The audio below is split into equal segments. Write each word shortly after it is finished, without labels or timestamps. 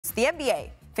sports. The NBA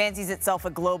fancies itself a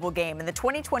global game, and the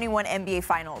 2021 NBA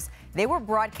Finals, they were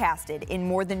broadcasted in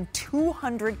more than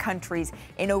 200 countries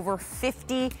in over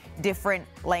 50 different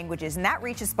languages. And that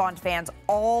reach has spawned fans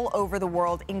all over the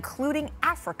world, including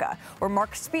Africa, where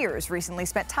Marc Spears recently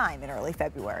spent time in early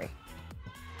February.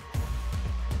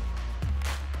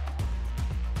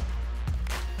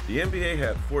 The NBA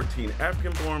had 14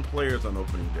 African-born players on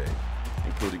opening day,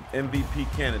 including MVP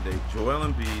candidate Joel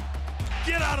Embiid.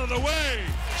 Get out of the way!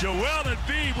 Joel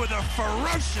Embiid with a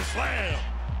ferocious slam!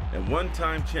 And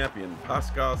one-time champion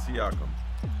Pascal Siakam.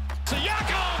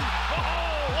 Siakam!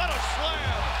 Oh, what a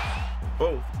slam!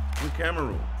 Both from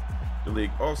Cameroon. The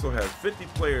league also has 50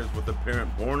 players with a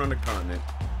parent born on the continent,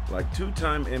 like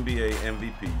two-time NBA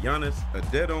MVP Giannis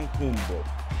Antetokounmpo.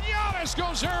 Giannis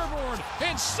goes airborne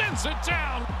and sends it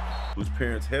down! Whose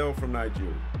parents hail from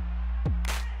Nigeria.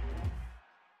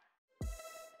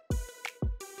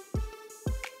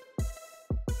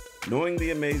 Knowing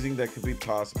the amazing that could be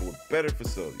possible with better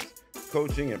facilities,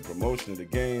 coaching, and promotion of the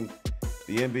game,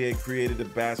 the NBA created the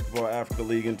Basketball Africa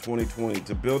League in 2020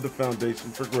 to build the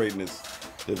foundation for greatness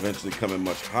to eventually come in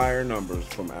much higher numbers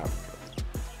from Africa.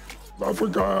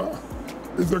 Africa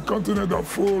is a continent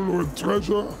that's full with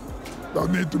treasure that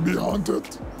need to be hunted,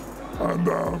 and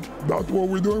that's what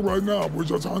we're doing right now. We're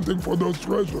just hunting for those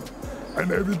treasures.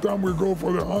 And every time we go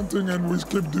for the hunting, and we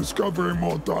keep discovering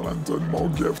more talent and more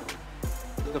gift.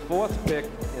 The fourth pick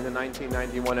in the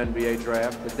 1991 NBA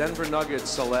draft, the Denver Nuggets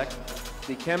select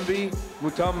Dikembe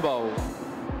Mutombo.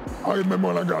 I remember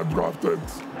when I got drafted,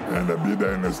 and I be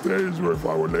there in the stage with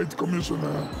our late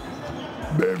commissioner,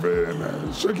 David,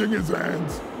 and shaking his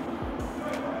hands.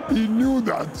 He knew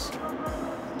that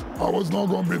I was not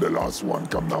going to be the last one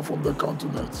come down from the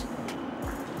continent.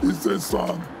 He said,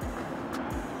 son,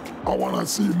 I want to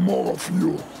see more of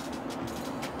you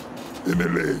in the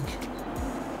league.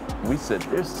 We said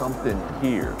there's something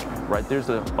here, right? There's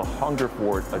a hunger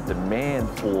for it, a demand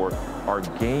for our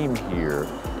game here.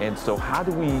 And so how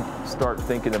do we start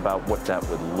thinking about what that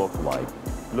would look like?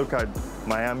 Look at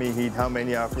Miami Heat, how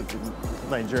many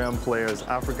Nigerian players,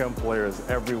 African players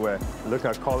everywhere. Look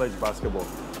at college basketball.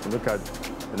 Look at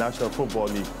the National Football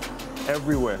League.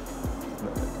 Everywhere,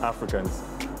 Africans.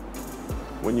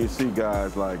 When you see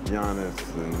guys like Giannis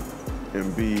and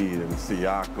Embiid and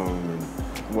Siakam, and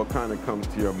what kind of comes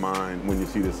to your mind when you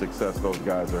see the success those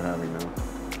guys are having now?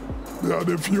 There are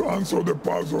the few answers to the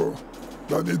puzzle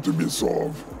that need to be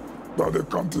solved, that the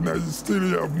continent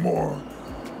still have more.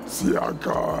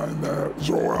 Siakam and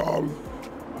Joel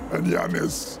and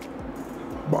Giannis,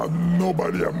 but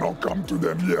nobody have not come to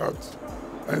them yet.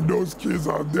 And those kids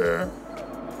are there.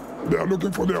 They are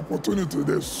looking for the opportunity.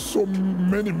 There's so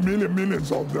many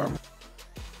millions of them.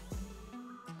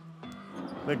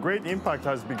 The great impact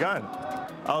has begun.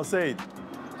 I'll say,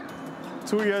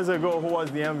 2 years ago, who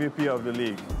was the MVP of the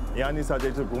league? Giannis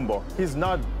Antetokounmpo. He's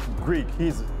not Greek,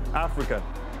 he's African.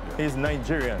 He's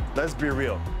Nigerian. Let's be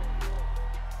real.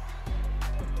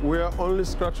 We are only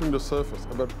scratching the surface,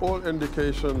 but all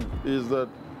indication is that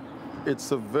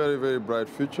it's a very, very bright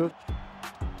future.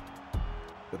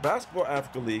 The Basketball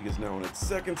Africa League is now in its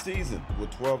second season, with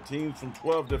 12 teams from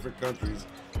 12 different countries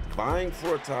vying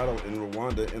for a title in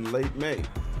Rwanda in late May.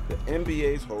 The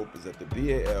NBA's hope is that the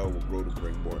BAL will grow to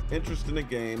bring more interest in the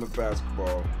game of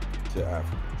basketball to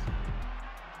Africans.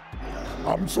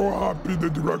 I'm so happy the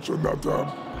direction that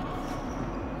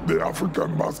the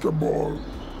African basketball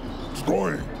is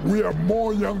going. We have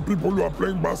more young people who are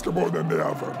playing basketball than they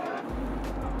ever.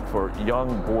 For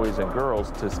young boys and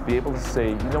girls to be able to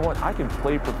say, you know what, I can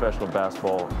play professional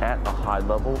basketball at a high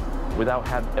level without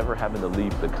ever having to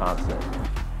leave the continent.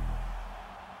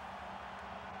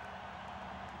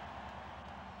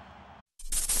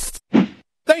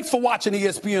 Thanks for watching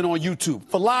ESPN on YouTube.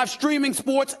 For live streaming,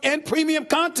 sports, and premium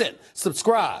content,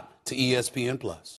 subscribe to ESPN+.